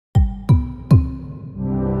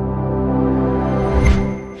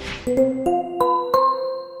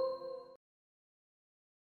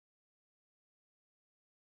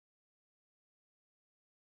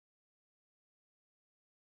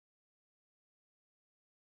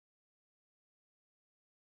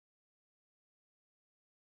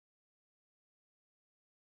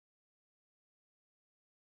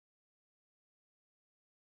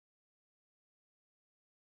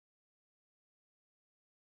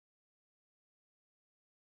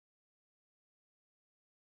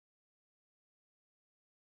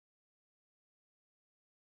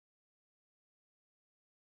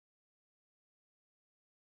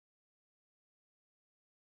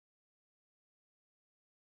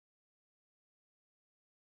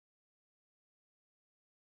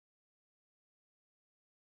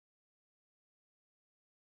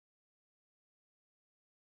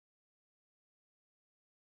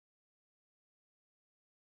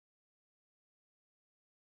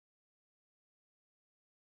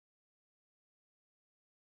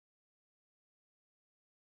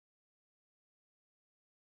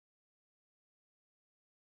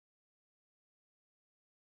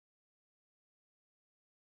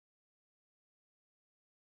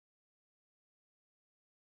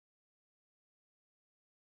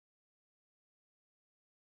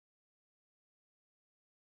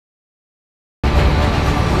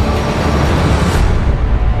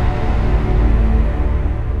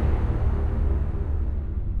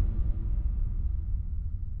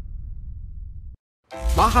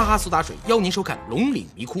哈哈苏打水邀您收看《龙岭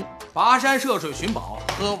迷窟》，跋山涉水寻宝，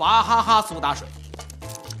喝娃哈哈苏打水，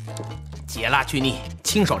解辣去腻，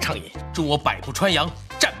清爽畅饮，助我摆渡穿杨，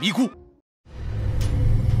战迷窟。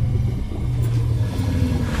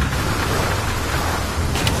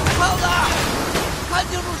胖子，看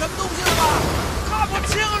清楚什么东西了吗？看不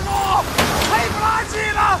清楚，黑不拉几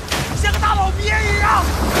的，像个大老鳖一样，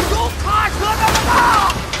有卡车那么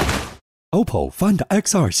大。OPPO Find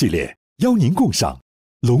X2 系列邀您共赏《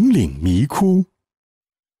龙岭迷窟》。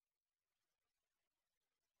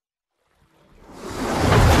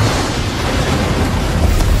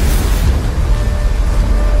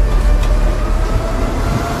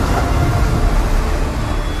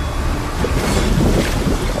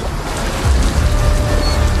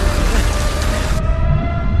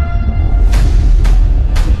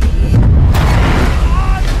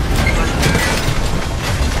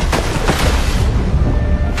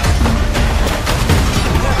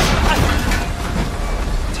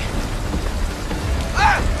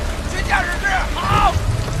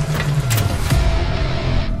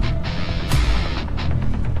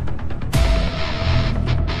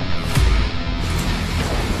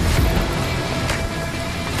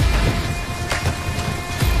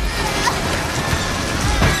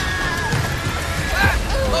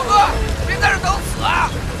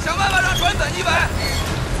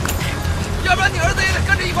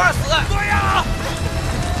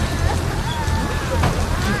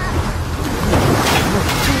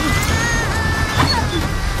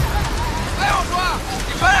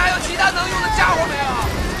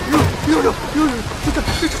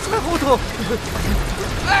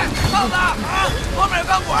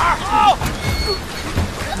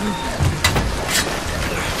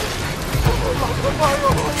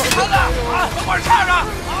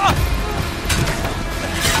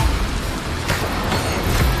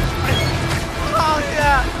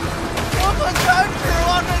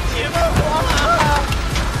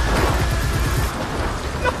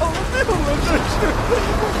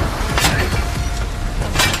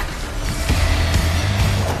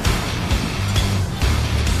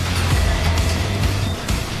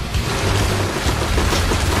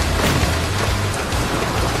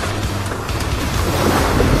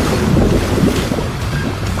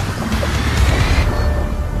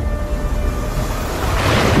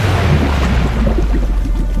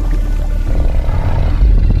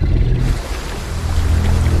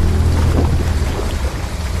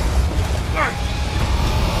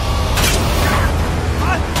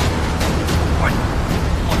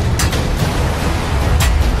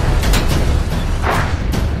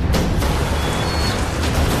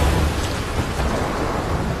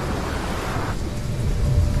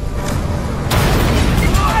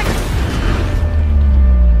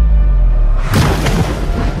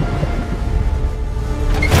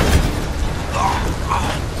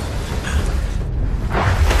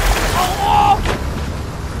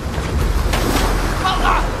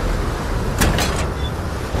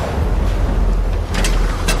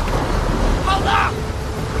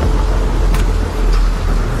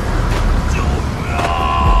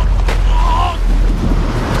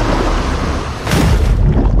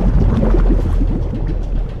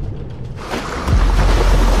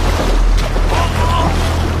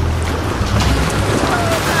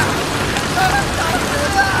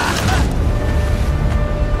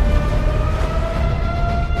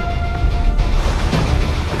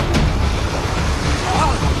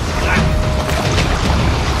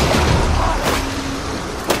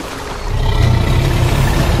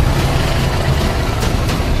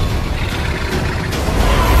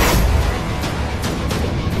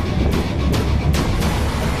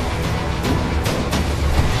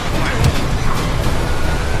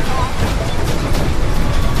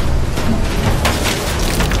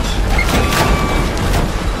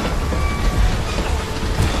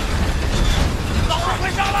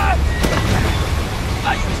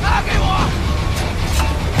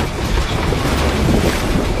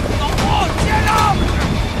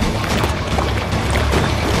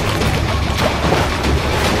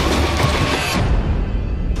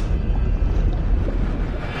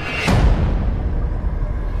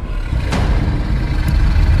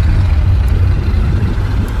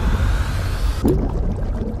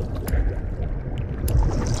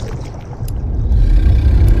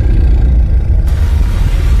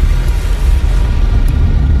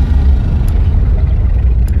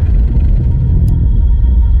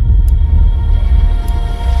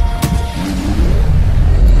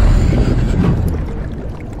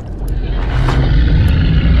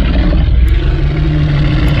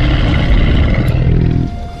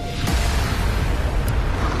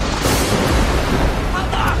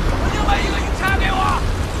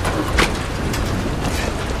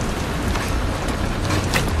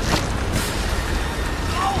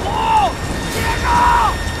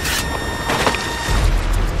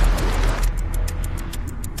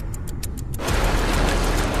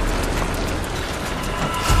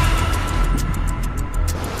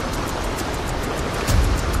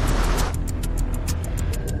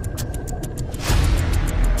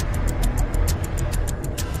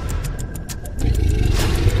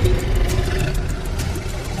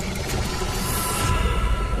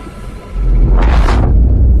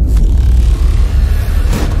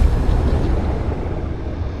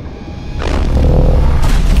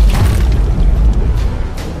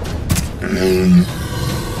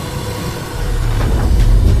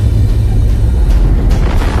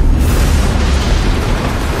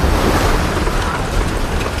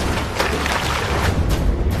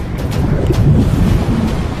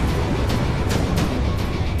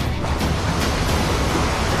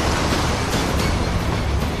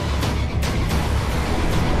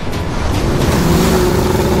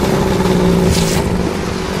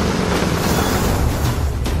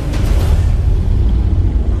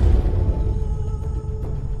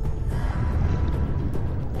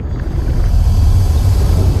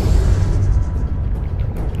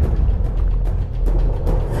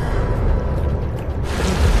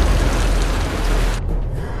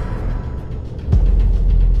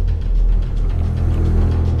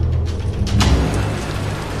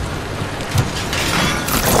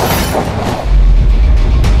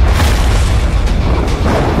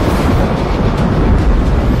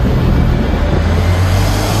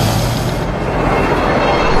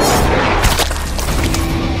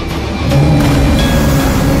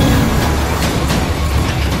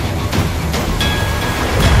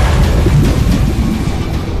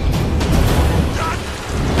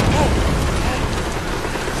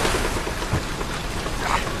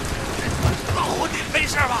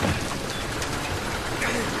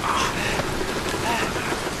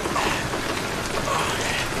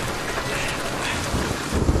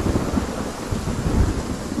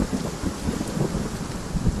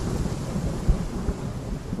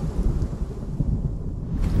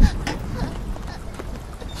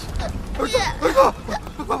儿子，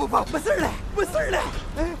不，没事了，没事了。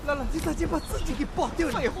哎，来，你赶紧把自己给绑定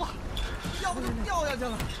了。废话，要不就掉下去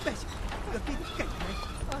了。别行，这个给你给的。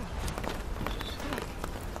哎，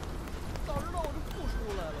早知道我就不出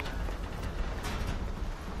来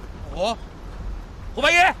了。胡八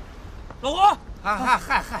一，老胡，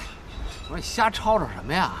嗨，我说你瞎吵吵什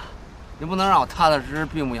么呀？你不能让我踏踏实实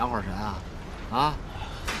闭目养会儿神啊！啊，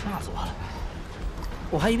吓死我了！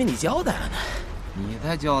我还以为你交代了呢。你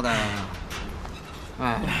才交代了呢。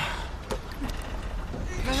哎，来，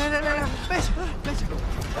别行，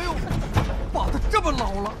哎呦，绑得这么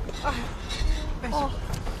牢了，哎，别行。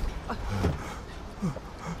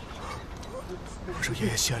我说爷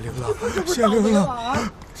爷显灵了，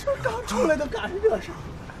这刚出来都赶上这事，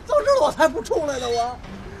早知道我才不出来呢，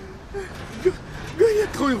我也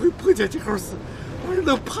头一回碰见这号事，我是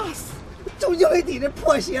能怕死，就因为你这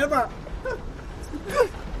破鞋巴，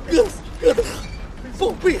饿得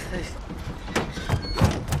宝贝还是。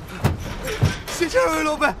谢谢二位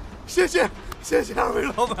老板，谢谢二位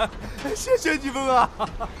老板，谢谢你们啊！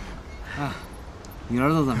哎，你儿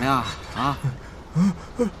子怎么样啊？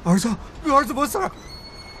儿子没事儿。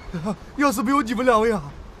要是没有你们两位啊，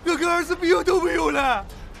我跟儿子命都没有了。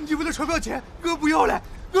你们的传票钱我不要了，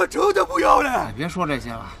我真的不要了。哎，别说这些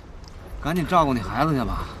了，赶紧照顾你孩子去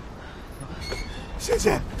吧。谢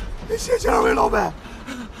谢二位老板。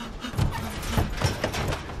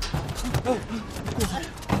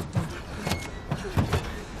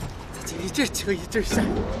一阵情一阵善。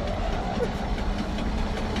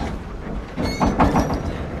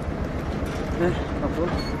哎，老胡，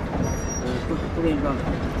不给你装了，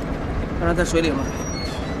刚才在水里嘛，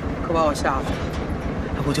可把我吓死了。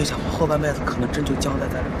我就想，我后半辈子可能真就交代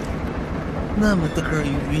在这儿。那么大个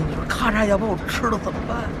鱼，你说咔嚓一下把我吃了怎么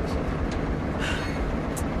办？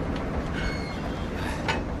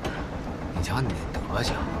你瞧你那德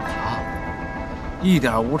行啊，一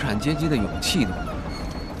点无产阶级的勇气都没有。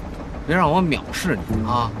别让我藐视你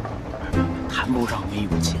啊！谈不上没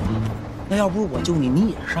勇气了。那要不是我救你，你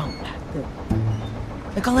也上不来，对吧？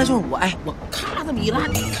哎，刚才就是我，我咔这么一拉，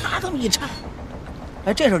你咔这么一颤，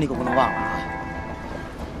哎，这事儿你可不能忘了啊！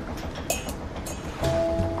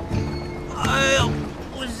哎呀，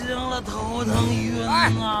不行了，头疼晕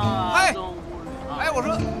啊！哎，我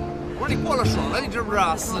说你过了水了，你知不知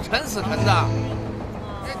道？死沉的。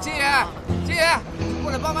哎，金爷，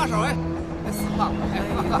过来帮把手，哎，死胖子，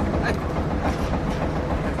哎。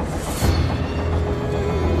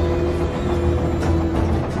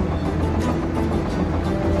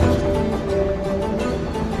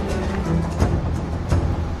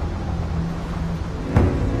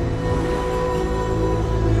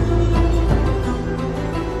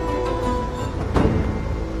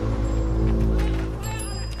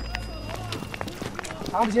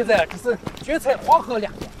咱们现在这是决赛黄河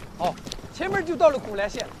两线，前面就到了古兰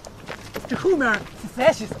县，这后面是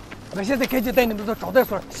陕西省。我现在赶紧带你们到招待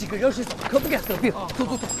所洗个热水澡，可不敢生病。走。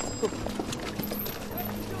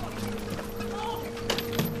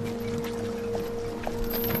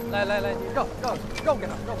来，你绕给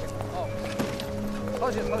他，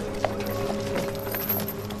好些。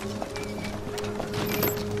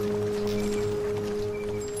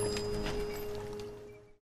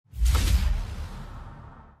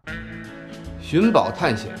寻宝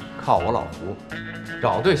探险靠我老胡，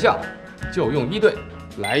找对象就用1对，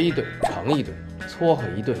来1对，成1对，撮合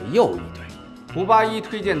1对又1对。胡八一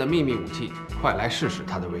推荐的秘密武器，快来试试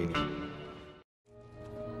它的威力。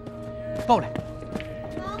到了，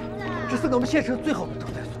这是我们县城最好的招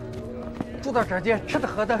待所，住到这儿间，吃的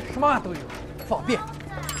喝的什么都有，方便。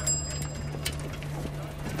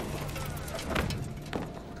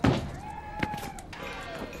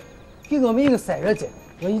给我们一个3元间。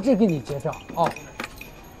我一直给你结账啊！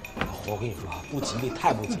我跟你说，不吉利，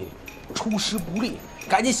太不吉利，出师不利，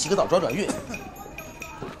赶紧洗个澡转运。你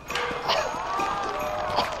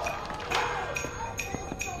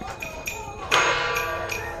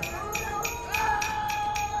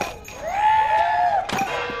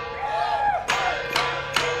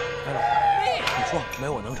说没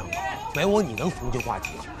我能成吗？没我你能逢凶化吉，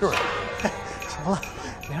是不是？行了，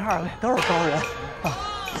您2位都是高人啊！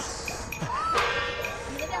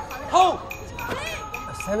好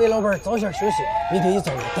，3位老板早些休息，明天一早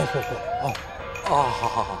带货过啊！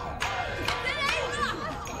好。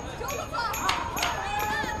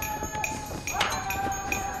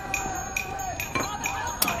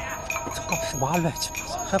这搞什么乱七八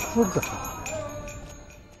糟，还不是个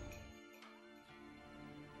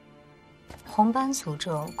红斑诅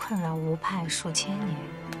咒困扰吴派数千年，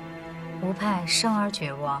吴派生而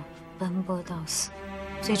绝望，奔波到死，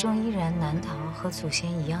最终依然难逃和祖先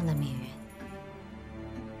一样的命运。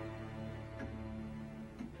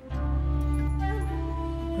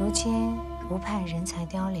间，吴派人才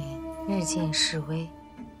凋零，日渐式微。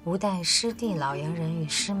吴代师弟老洋人与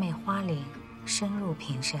师妹花玲深入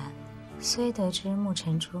平山，虽得知穆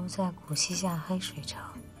辰珠在古溪下黑水城，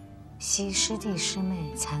惜师弟师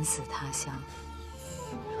妹惨死他乡。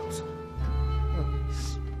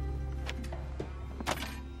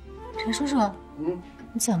陈叔叔，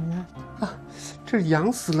你怎么了？啊，这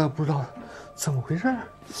痒死了，不知道怎么回事。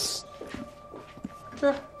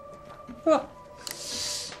这，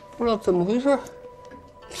不知道怎么回事。痒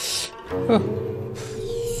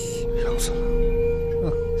死了。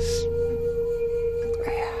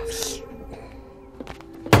哎呀，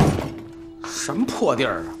什么破地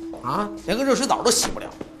儿啊！啊，连个热水澡都洗不了。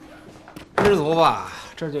知足吧，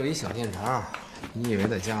这就一小电茬，你以为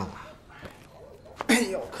在家呢？哎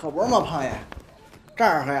呦，可不是嘛，胖爷，这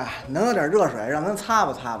儿呀能有点热水让咱擦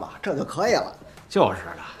吧擦吧，这就可以了。就是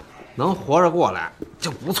的，能活着过来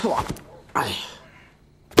就不错了。哎呀，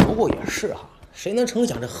不过也是哈，谁能成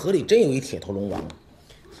想这河里真有一铁头龙王啊？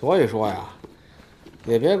所以说呀，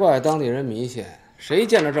也别怪当地人迷信，谁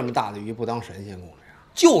见着这么大的鱼不当神仙供着呀？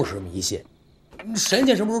就是迷信，神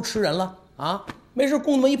仙什么时候吃人了啊？没事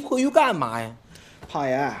供那么一破鱼干嘛呀？胖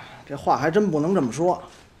爷，这话还真不能这么说。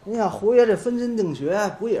您看胡爷这分金定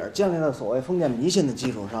穴，不也是建立在所谓封建迷信的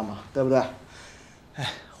基础上吗？对不对？哎，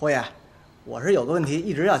胡爷，我是有个问题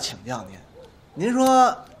一直要请教您。您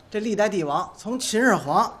说这历代帝王，从秦始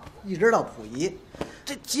皇一直到溥仪，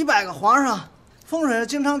这几百个皇上，风水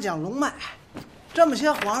经常讲龙脉，这么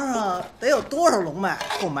些皇上得有多少龙脉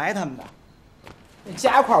够埋他们的？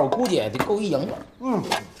加一块我估计也得够一营了。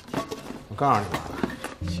我告诉你吧，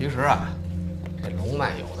其实啊，这龙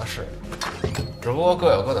脉有的是。只不过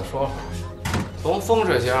各有各的说法。从风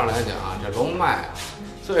水学上来讲啊，这龙脉啊，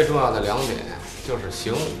最重要的两点就是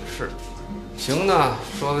形与势。形呢，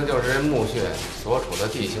说的就是这墓穴所处的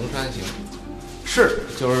地形山形；势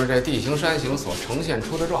就是这地形山形所呈现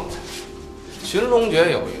出的状态。寻龙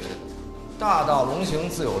诀有云：“大道龙行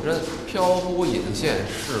自有真，飘忽隐现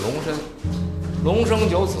是龙身。龙生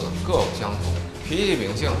九子各不相同，脾气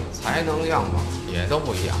秉性、才能样貌也都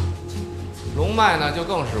不一样。龙脉呢，就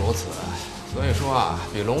更是如此。”所以说啊，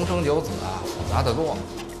比龙生九子啊复杂得多。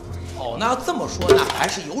哦，那要这么说，那还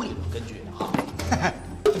是有理论根据的哈。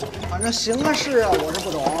反正形啊势啊，我是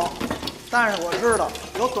不懂，但是我知道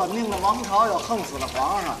有短命的王朝，有横死的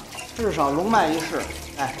皇上，至少龙脉一世。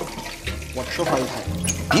哎，我持怀疑态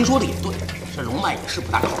度。您说的也对，这龙脉也是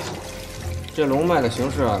不大靠谱。这龙脉的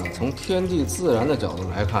形式啊，从天地自然的角度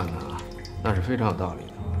来看呢，那是非常有道理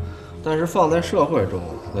的，但是放在社会中，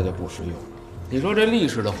那就不实用。你说这历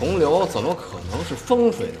史的洪流怎么可能是风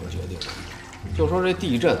水能决定的？就说这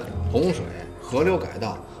地震、洪水、河流改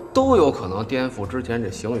道，都有可能颠覆之前这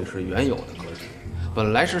形与势原有的格局。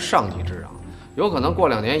本来是上帝之让，有可能过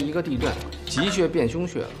2年一个地震，吉穴变凶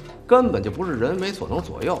穴了，根本就不是人为所能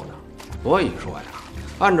左右的。所以说呀，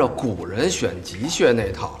按照古人选吉穴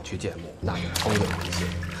那套去建墓，那就是封建迷信。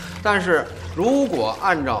但是如果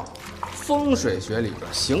按照风水学里边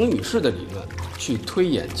形与势的理论去推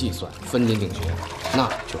演计算分金定穴，那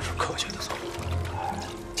就是科学的做法。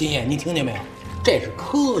金爷，您听见没有？这是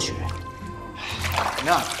科学。反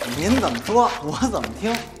正您怎么说，我怎么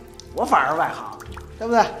听，我反而外行，对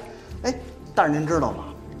不对？哎，但是您知道吗？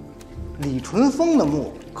李淳风的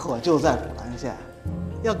墓可就在古兰县，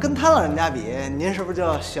要跟他老人家比，您是不是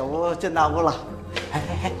就小巫见大巫了？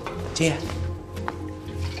哎，金爷，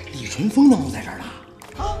李淳风的墓在这儿呢。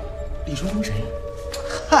啊，李淳风谁呀？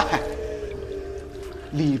嗨，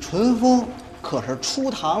李淳风可是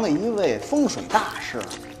初唐的一位风水大师，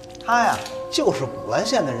他呀就是古兰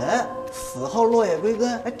县的人，死后落叶归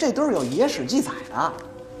根，哎，这都是有野史记载的。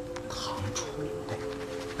唐初，对，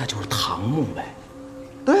那就是唐墓呗。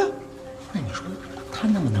对呀，那你说他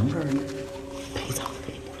那么能事儿，陪葬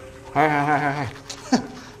这一嗨，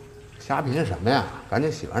瞎贫什么呀？赶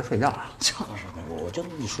紧洗完睡觉啊！就是我就这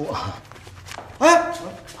么一说啊。哎，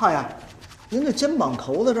胖爷，您这肩膀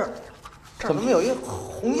头子这儿怎么有一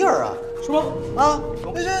红印儿啊？是吗？啊，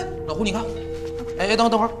这老胡，你看，哎，等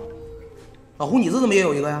会儿，老胡，你这怎么也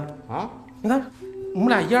有一个呀？啊，你看，我们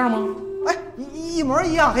俩一样吗？哎，一模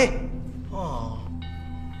一样，嘿。哦，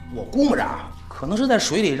我估摸着啊，可能是在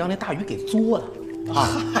水里让那大鱼给嘬了啊。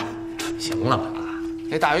行了吧，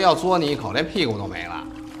这大鱼要嘬你一口，连屁股都没了。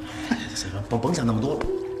行了，甭想那么多了。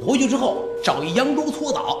回去之后找一扬州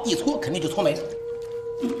搓澡，一搓肯定就搓没了。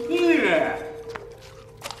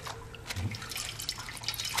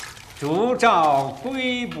烛照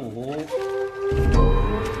归补，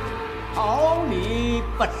毫厘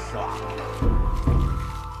不爽。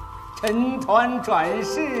陈抟转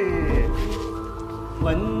世，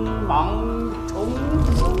文王重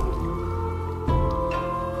生。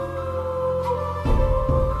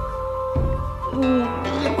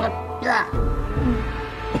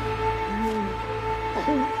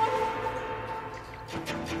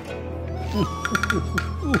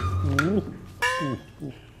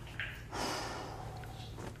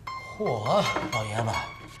嚯，老爷子，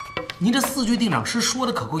您这4句定场诗说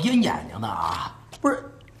的可够淹眼睛的啊！不是，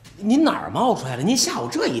您哪儿冒出来的？您吓我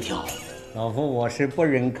这一跳。老夫我是不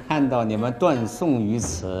忍看到你们断送于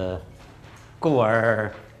此，故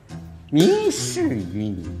而明示于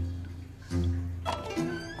你。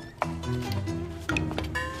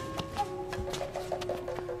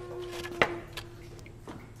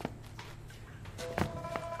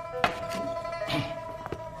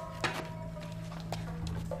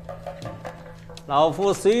老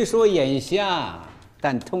夫虽说眼瞎，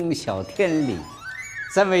但通晓天理。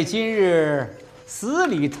3位今日死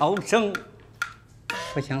里逃生，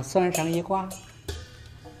不想算上一卦？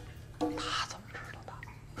他怎么知道的？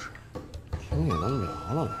听也能聊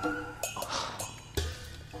了呢。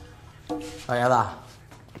老爷子，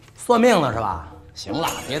算命了是吧？行了，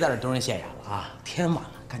别在这丢人现眼了啊！天晚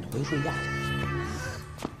了，赶紧回去睡觉去。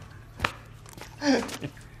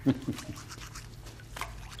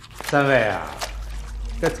3位啊，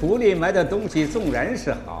这土里埋的东西纵然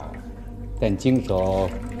是好，但经手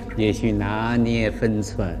也需拿捏分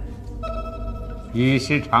寸。与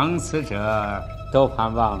世长辞者都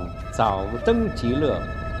盼望早登极乐，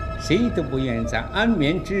谁都不愿在安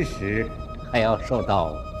眠之时还要受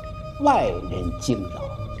到外人惊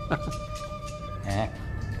扰。哎，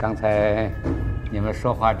刚才你们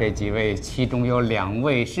说话这几位，其中有2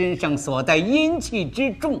位身上所带阴气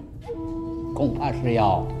之重，恐怕是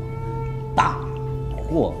要大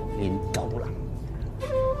祸临头了。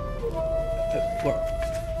不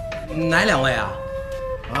是，哪2位啊？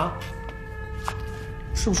啊？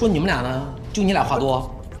是不是说你们俩呢？就你俩话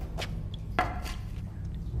多？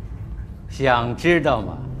想知道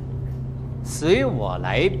吗？随我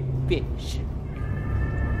来便是。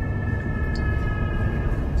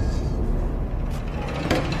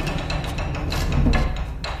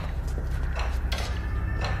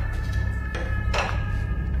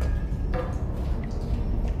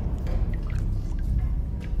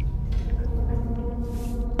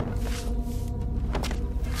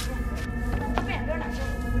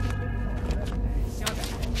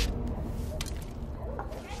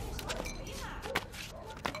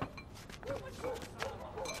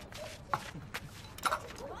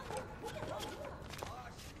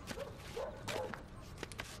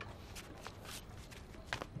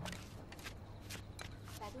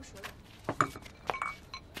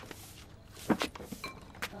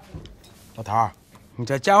老头儿，你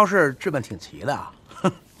这家伙事置办挺齐的啊。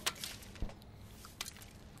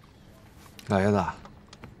老爷子，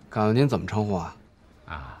敢问您怎么称呼啊？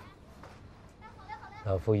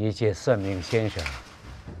老夫一介算命先生，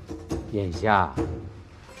眼下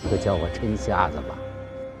就叫我陈瞎子吧。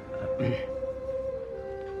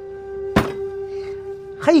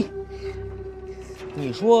嘿，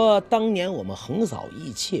你说当年我们横扫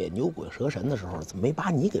一切、牛鬼蛇神的时候，怎么没把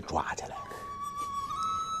你给抓起来？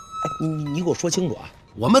哎，你给我说清楚啊！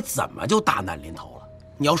我们怎么就大难临头了？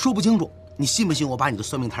你要说不清楚，你信不信我把你的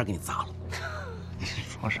算命摊给你砸了？你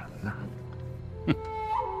说什么呢？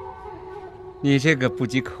你这个不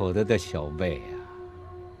积口德的小辈啊，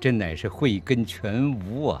真乃是慧根全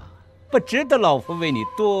无啊，不值得老夫为你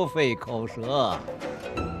多费口舌。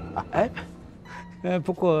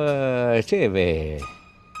不过这位，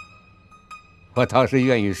我倒是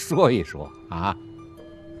愿意说一说啊。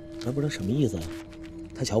那不是什么意思啊？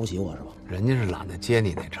他瞧不起我是吧？人家是懒得接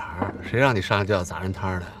你那茬，谁让你上来就要砸人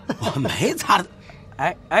摊的？我没砸的。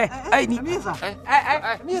哎，你什么意思？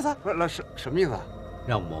哎，什么意思？不是老师什么意思？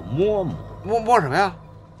让我摸摸什么呀？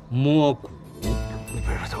摸骨。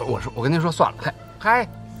不是，我跟您说算了。嗨，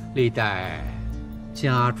历代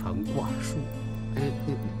家传卦术，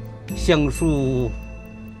相术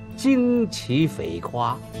惊奇匪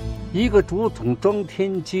夸，一个竹筒装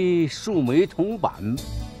天机，数枚铜板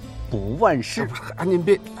补万事。不是，您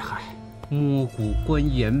别摸骨观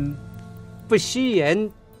言，不虚言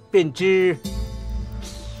便知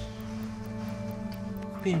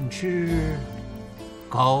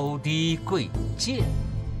高低贵贱。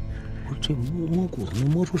不是这摸骨头能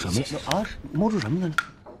摸出什么啊？摸出什么呢？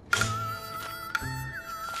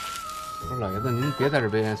不是老爷子，您别在这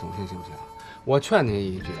危言耸听行不行？我劝您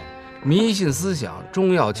一句，迷信思想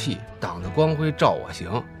终要弃，党的光辉照我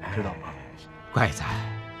行，知道吗？怪哉！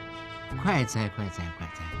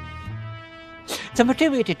怎么这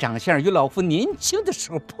位这长相与老夫年轻的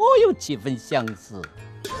时候颇有几分相似？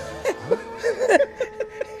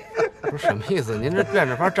不是什么意思？您这变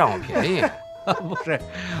着法占我便宜？不是，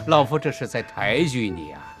老夫这是在抬举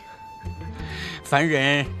你啊。凡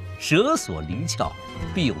人蛇所离鞘，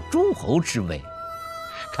必有诸侯之威。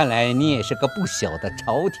看来你也是个不小的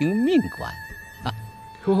朝廷命官。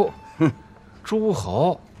哟，诸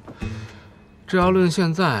侯，这要论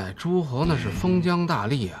现在，诸侯那是封疆大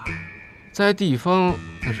吏啊，在地方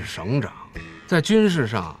那是省长，在军事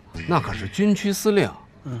上那可是军区司令。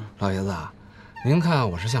老爷子，您看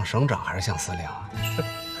我是像省长还是像司令啊？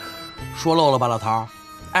说漏了吧，老头？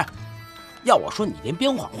哎，要我说，你连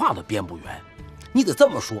编谎话都编不圆。你得这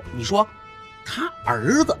么说，你说他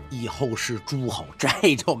儿子以后是诸侯，这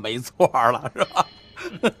就没错了，是吧？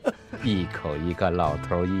一口一个老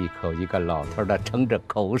头，一口一个老头的逞着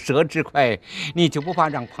口舌之快，你就不怕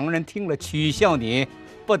让旁人听了取笑你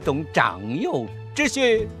不懂长幼之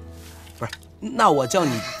训？不是，那我叫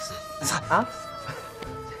你啊，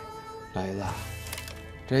老爷子，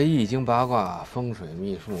这易经八卦、风水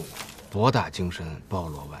秘术呢，博大精深，包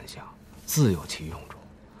罗万象，自有其用处。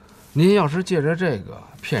您要是借着这个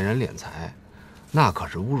骗人敛财，那可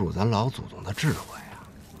是侮辱咱老祖宗的智慧呀！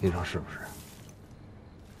您说是不是？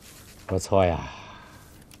不错呀，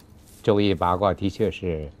周易八卦的确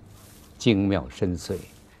是精妙深邃，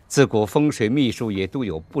自古风水秘术也都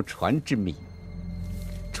有不传之秘。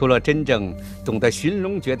除了真正懂得寻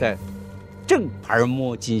龙诀的正牌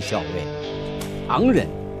摸金校尉，旁人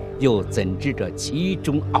又怎知这其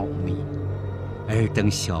中奥秘？尔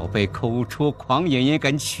等小辈口出狂言，也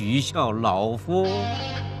敢取笑老夫？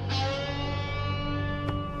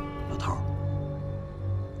老头，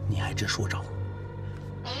你还真说着了，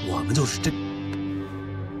我们就是真。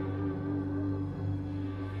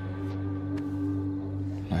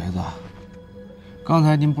老爷子，刚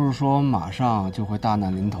才您不是说我们马上就会大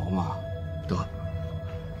难临头吗？得，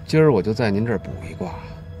今儿我就在您这儿卜一卦，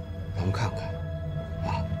咱们看看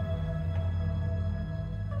啊。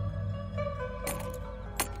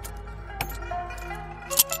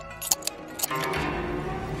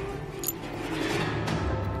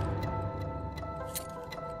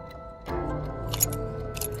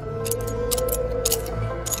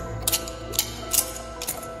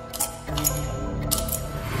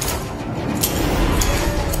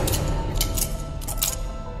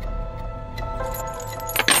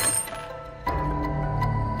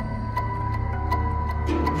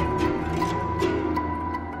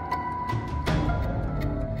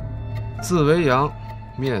字为阳，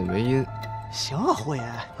面为阴。行啊，胡爷，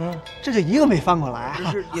这就一个没翻过来，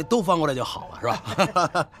是也都翻过来就好了，是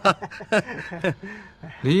吧？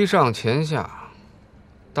离上乾下，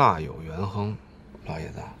大有元亨。老爷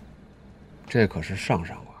子，这可是上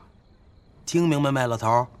卦。听明白没，老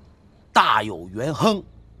头？大有元亨，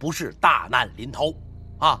不是大难临头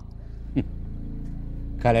啊！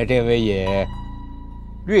看来这位也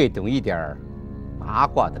略懂一点八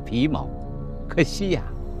卦的皮毛，可惜呀，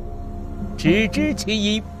只知其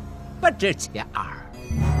一，不知其二。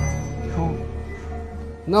哟，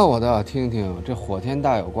那我倒要听听这火天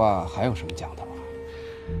大有卦还有什么讲头啊？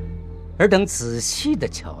尔等仔细的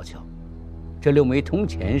瞧瞧，这六枚铜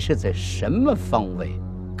钱是在什么方位？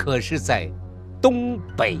可是在东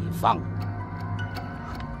北方。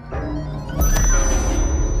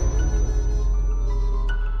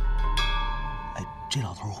哎，这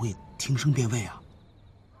老头会听声辨位啊！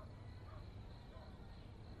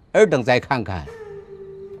尔等再看看，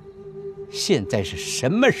现在是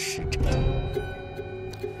什么时辰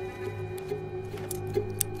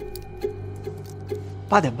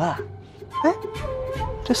？8点半。哎，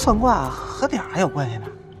这算卦和点儿还有关系呢。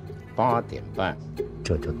8点半，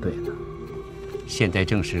这就对了。现在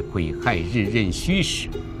正是癸亥日壬戌时，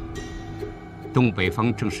东北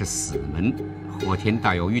方正是死门，火天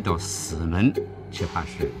大有遇到死门，只怕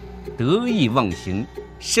是得意忘形，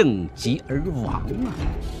盛极而亡啊！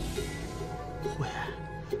喂，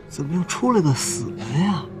怎么又出来个死门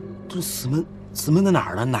呀？这死门在哪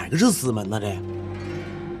儿呢？哪个是死门呢？这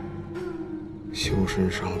修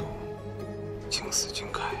身伤度，静思静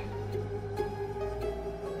开。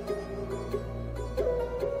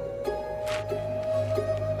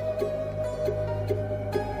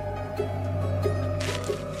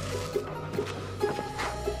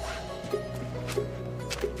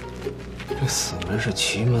这死门是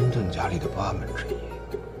奇门遁甲里的8门之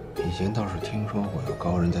一，以前倒是听说过有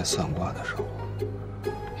高人在算卦的时候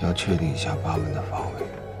要确定一下8门的方位，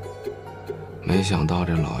没想到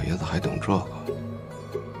这老爷子还懂这个。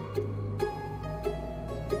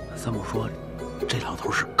这么说，这老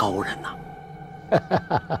头是高人呐！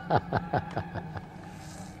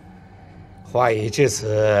话已至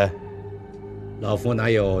此，老夫哪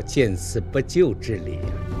有见死不救之理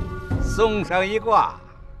啊？送上一卦，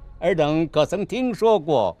尔等可曾听说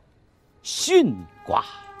过巽卦？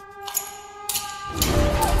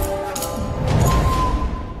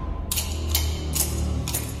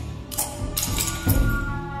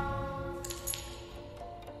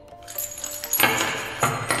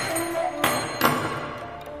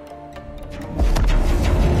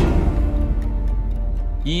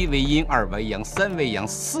 1为阴，2为阳，3为阳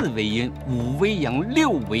，4为阴，5为阳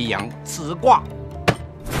，6为阳，此卦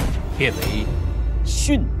列为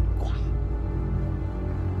巽卦。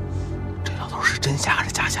这老头是真下还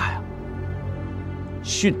是假下呀？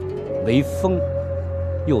巽为风，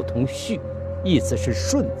又同煦，意思是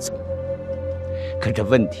顺从。可这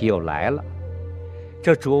问题又来了，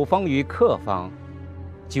这主方与客方，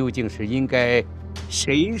究竟是应该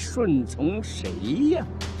谁顺从谁呀？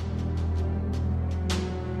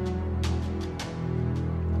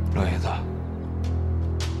老爷子，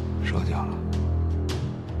说教了。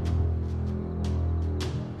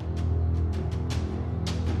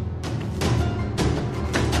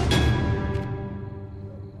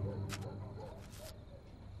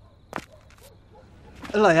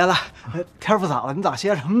老爷子，天不早了，你早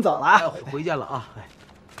歇着，我们走了啊。回见了啊。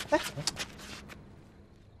哎，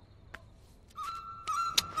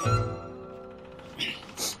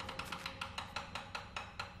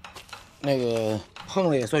那个碰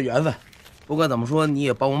了也算缘分，不管怎么说，你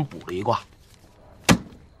也帮我们补了一卦。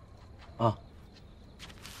啊。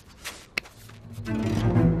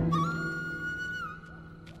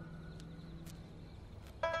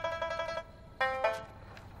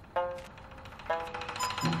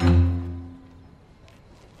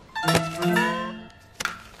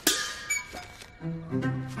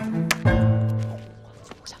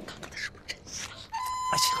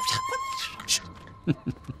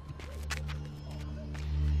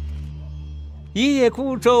一叶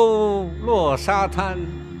孤舟落沙滩，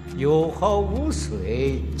有蒿无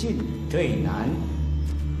水尽坠南。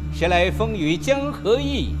时来风雨江河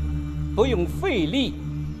易，不用费力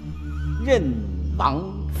任王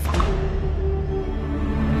法。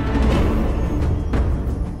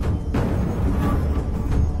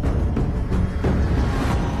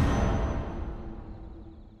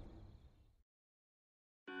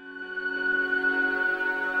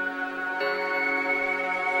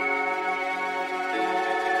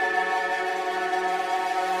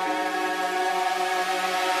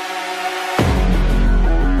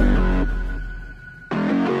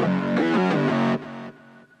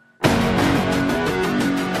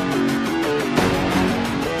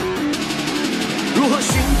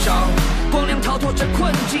光亮逃脱这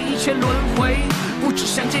困境，一切轮回，不知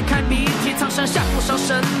相见看谜题，苍山下多少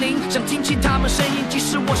神灵，想听清他们声音，即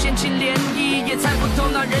使我掀起涟漪，也猜不透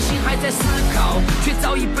那人心还在思考，却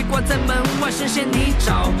早已被关在门外，深陷泥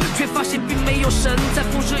沼，却发现并没有神在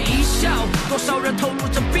付之一笑，多少人投入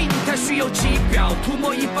这病态，虚有其表，涂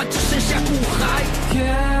抹一半，只剩下苦海，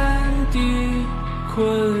天地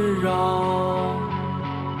困扰，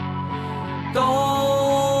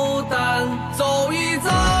斗胆走一遭。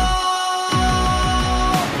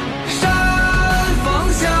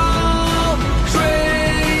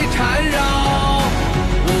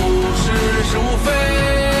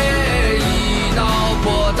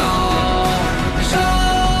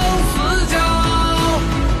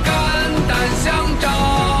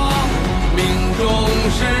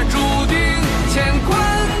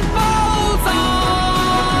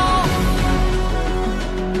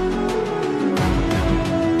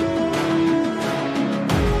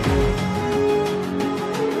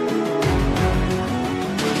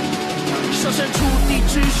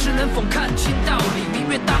能否看清道理？明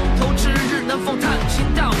月当头之日，能否探清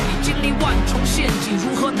道理？经历万重陷阱，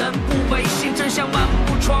如何能不违心？真相满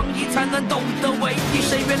目疮痍，才能懂得为义。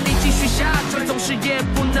谁愿力继续下坠，总是夜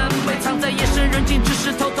不能寐，藏在夜深人静，只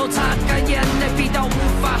是偷偷擦干眼泪，逼到无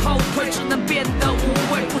法后退，只能变得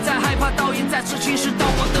无畏，不再害怕倒影再次侵蚀到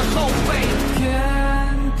我的后背。天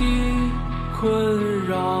地困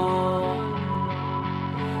扰，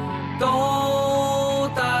斗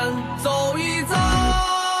胆走一遭。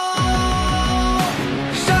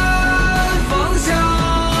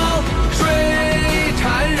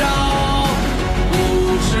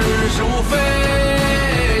无非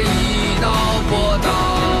一刀破刀，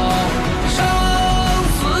生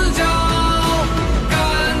死交，肝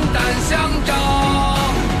胆相照，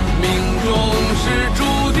命中是注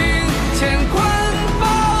定乾坤暴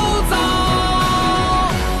躁。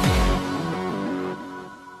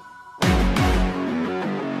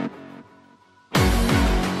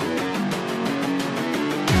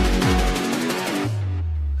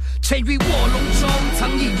潜于卧龙中，藏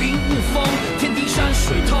匿云雾峰，天地山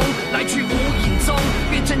水通，来去无影踪，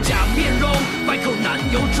变成假面容，百口难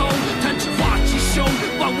由衷。